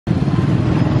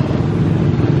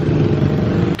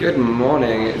Good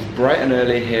morning, it's bright and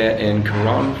early here in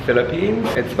Coron, Philippines.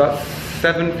 It's about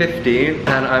 7:15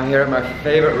 and I'm here at my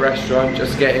favorite restaurant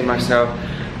just getting myself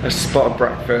a spot of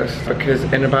breakfast because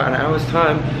in about an hour's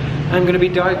time I'm going to be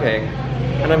diving.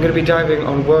 And I'm going to be diving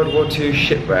on World War II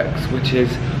shipwrecks, which is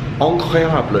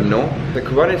incroyable, no? The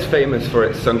Coron is famous for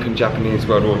its sunken Japanese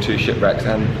World War II shipwrecks,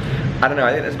 and I don't know,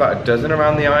 I think there's about a dozen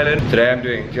around the island. Today I'm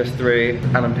doing just 3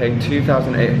 and I'm paying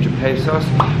 2,800 pesos,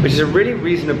 which is a really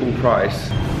reasonable price.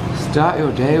 Start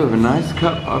your day with a nice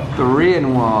cup of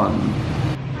 3-in-1.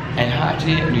 A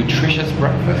hearty, nutritious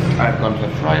breakfast. I've gone for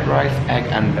fried rice, egg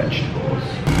and vegetables.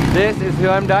 This is who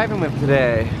I'm diving with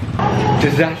today.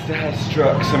 Disaster has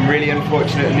struck, some really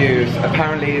unfortunate news.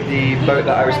 Apparently the boat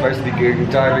that I was supposed to be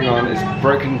diving on is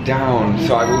broken down,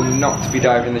 so I will not be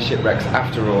diving the shipwrecks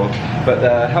after all. But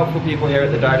the helpful people here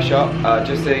at the dive shop are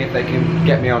just seeing if they can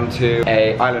get me onto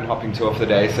a island hopping tour for the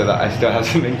day so that I still have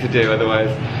something to do,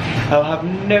 otherwise I'll have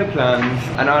no plans.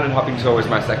 An island hopping tour was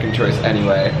my second choice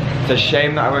anyway. It's a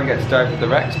shame that I won't get to dive with the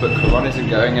wrecks, but Coron isn't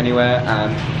going anywhere,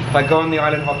 and if I go on the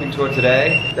island hopping tour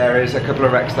today, there is a couple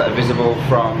of wrecks that are visible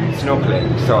from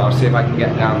snorkeling, so I'll see if I can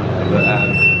get down there. But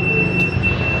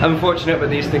unfortunate, but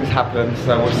these things happen,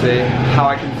 so we'll see how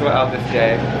I can sort out this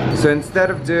day. So instead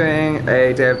of doing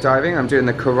a day of diving, I'm doing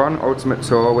the Coron Ultimate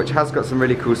Tour, which has got some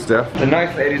really cool stuff. The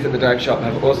nice ladies at the dive shop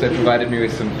have also provided me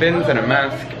with some fins and a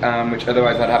mask, which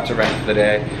otherwise I'd have to rent for the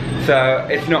day. So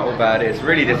it's not all bad. It's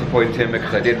really disappointing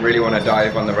because I did really want to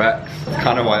dive on the wrecks. That's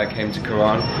kind of why I came to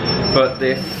Coron. But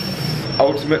this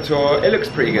Ultimate Tour, it looks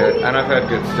pretty good and I've heard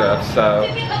good stuff, so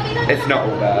it's not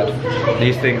all bad.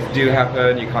 These things do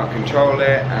happen, you can't control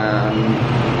it, and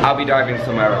I'll be diving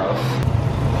somewhere else.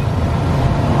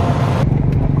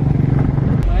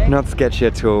 Not sketchy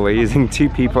at all. We're using 2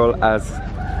 people as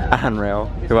a handrail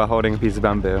who are holding a piece of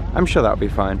bamboo. I'm sure that'll be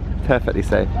fine, perfectly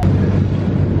safe.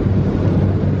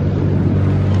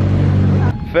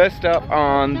 First up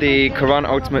on the Coron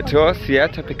Ultimate Tour,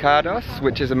 Siete Picados,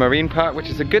 which is a marine park, which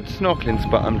is a good snorkeling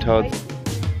spot, I'm told.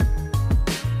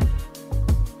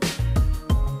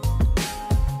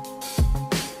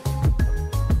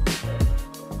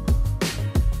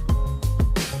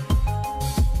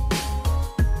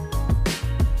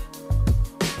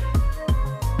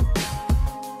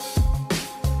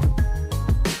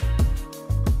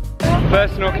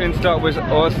 First snorkeling stop was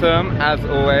awesome, as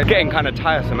always. Getting kind of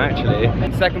tiresome actually.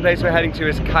 Second place we're heading to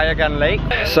is Kayagan Lake.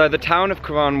 So the town of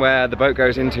Coron, where the boat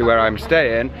goes into where I'm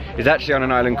staying, is actually on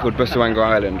an island called Busuanga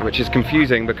Island, which is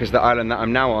confusing because the island that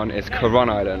I'm now on is Coron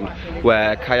Island,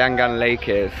 where Kayagan Lake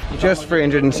is. Just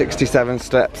 367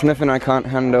 steps, nothing I can't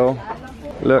handle.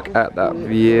 Look at that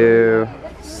view,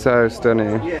 so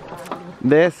stunning.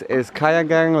 This is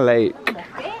Kayagan Lake,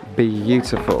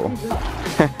 beautiful.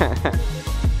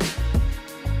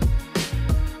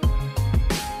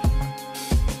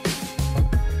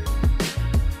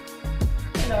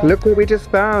 Look what we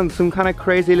just found, some kind of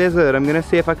crazy lizard. I'm gonna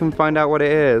see if I can find out what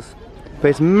it is. But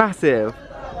it's massive.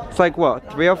 It's like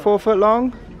what, 3 or 4 foot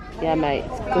long? Yeah mate,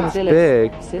 it's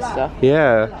Godzilla's sister.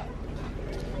 Yeah,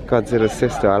 Godzilla's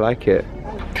sister, I like it.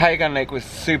 Kayagan Lake was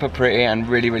super pretty and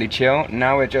really chill.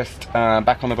 Now we're just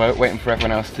back on the boat waiting for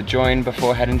everyone else to join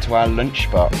before heading to our lunch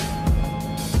spot.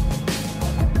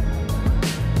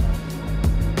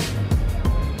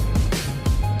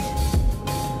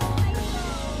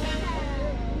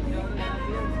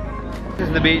 This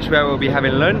is the beach where we'll be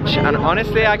having lunch, and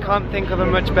honestly I can't think of a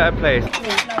much better place.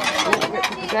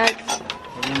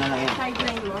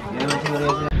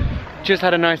 Just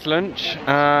had a nice lunch,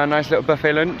 nice little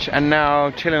buffet lunch, and now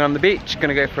chilling on the beach.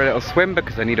 Gonna go for a little swim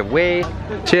because I need a wee.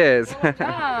 Cheers!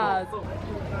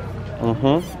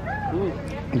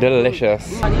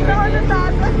 Delicious.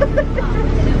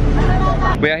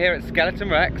 We are here at Skeleton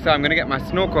Wreck, so I'm gonna get my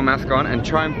snorkel mask on and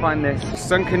try and find this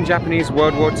sunken Japanese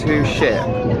World War II ship.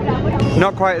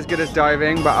 Not quite as good as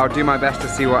diving, but I'll do my best to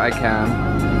see what I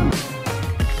can.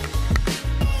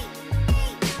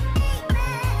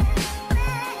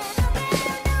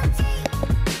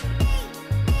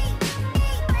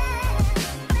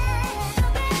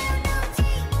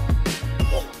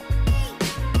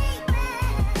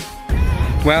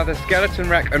 Well, the skeleton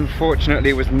wreck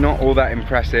unfortunately was not all that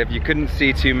impressive. You couldn't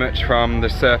see too much from the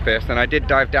surface, and I did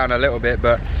dive down a little bit,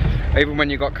 but even when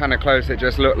you got kind of close it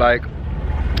just looked like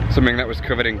something that was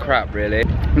covered in crap really.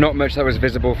 Not much that was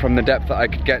visible from the depth that I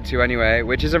could get to anyway,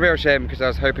 which is a real shame because I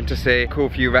was hoping to see a cool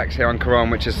few wrecks here on Coron,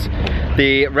 which is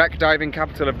the wreck diving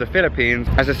capital of the Philippines.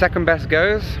 As the second best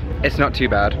goes, it's not too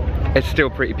bad. It's still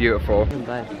pretty beautiful.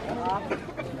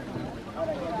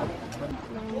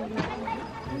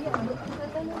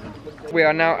 We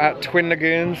are now at Twin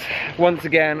Lagoons. Once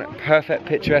again, perfect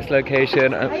picturesque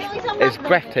location. It's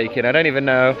breathtaking. I don't even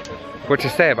know what to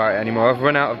say about it anymore. I've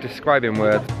run out of describing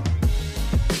words.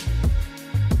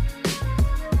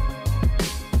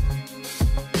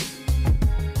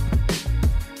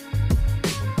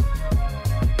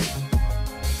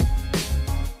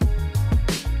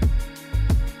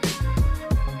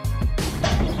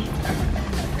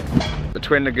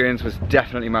 Twin Lagoons was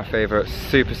definitely my favourite,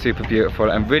 super beautiful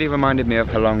and really reminded me of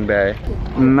Halong Bay.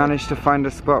 Managed to find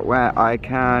a spot where I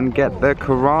can get the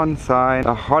Coron sign,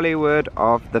 the Hollywood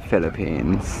of the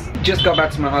Philippines. Just got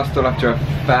back to my hostel after a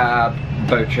fab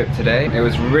boat trip today. It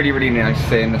was really nice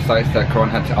seeing the sights that Coron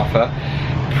had to offer.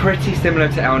 Pretty similar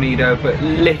to El Nido, but a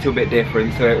little bit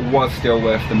different, so it was still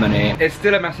worth the money. It's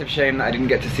still a massive shame that I didn't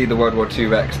get to see the World War II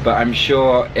wrecks, but I'm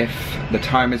sure if the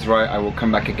time is right, I will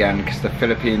come back again, because the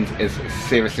Philippines is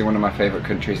seriously one of my favourite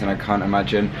countries, and I can't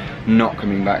imagine not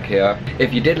coming back here.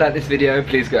 If you did like this video,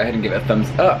 please go ahead and give it a thumbs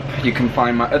up. You can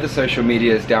find my other social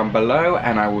medias down below,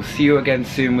 and I will see you again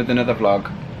soon with another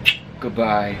vlog.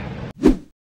 Goodbye.